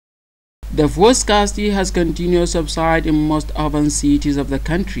The fuel scarcity has continued to subside in most urban cities of the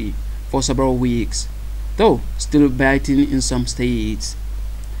country for several weeks, though still biting in some states.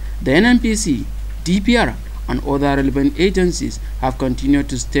 The NNPC, DPR, and other relevant agencies have continued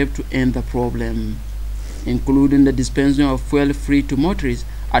to step to end the problem, including the dispensing of fuel free to motorists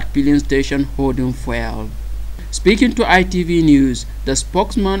at filling stations holding fuel. Speaking to ITV News, the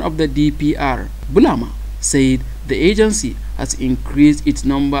spokesman of the DPR, Bulama, said the agency has increased its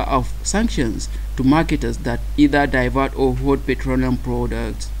number of sanctions to marketers that either divert or hoard petroleum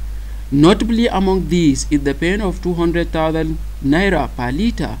products. Notably among these is the payment of 200,000 naira per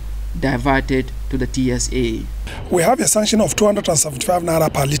litre diverted to the TSA. We have a sanction of 275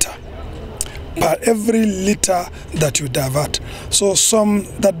 naira per litre per every litre that you divert. So some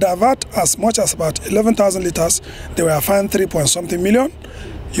that divert as much as about 11,000 litres, they were fined 3-point-something million.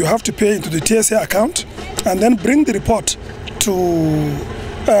 You have to pay into the TSA account and then bring the report to,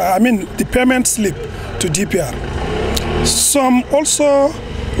 the payment slip to DPR. Some also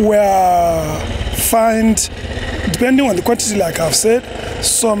were fined, depending on the quantity, like I've said,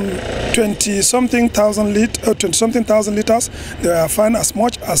 some 20-something thousand liters, they were fined as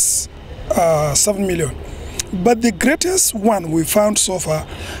much as 7 million. But the greatest one we found so far,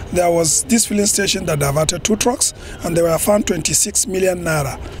 there was this filling station that diverted 2 trucks and they were found 26 million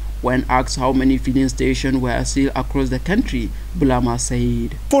naira. When asked how many filling stations were sealed across the country, Bulama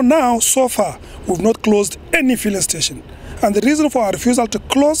said, "For now, so far, we've not closed any filling station. And the reason for our refusal to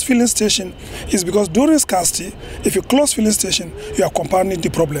close filling station is because during scarcity, if you close filling station, you are compounding the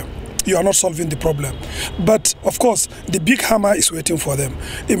problem. You are not solving the problem. But of course, the big hammer is waiting for them.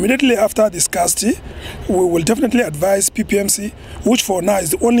 Immediately after the scarcity, we will definitely advise PPMC, which for now is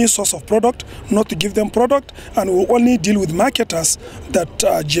the only source of product, not to give them product, and we will only deal with marketers that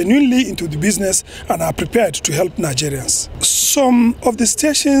are genuinely into the business and are prepared to help Nigerians." Some of the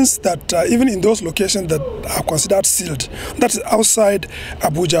stations that even in those locations that are considered sealed, that is outside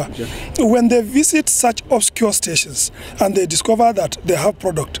Abuja, when they visit such obscure stations and they discover that they have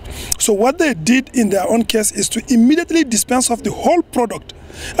product, so what they did in their own case is to immediately dispense of the whole product.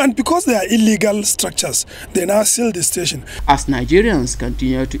 And because they are illegal structures, they now seal the station. As Nigerians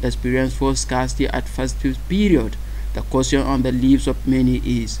continue to experience fuel scarcity at festive period, the question on the lips of many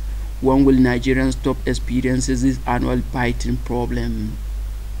is, when will Nigerians stop experiencing this annual biting problem?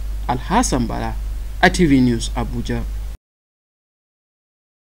 Alhassan, Bala, ITV News, Abuja.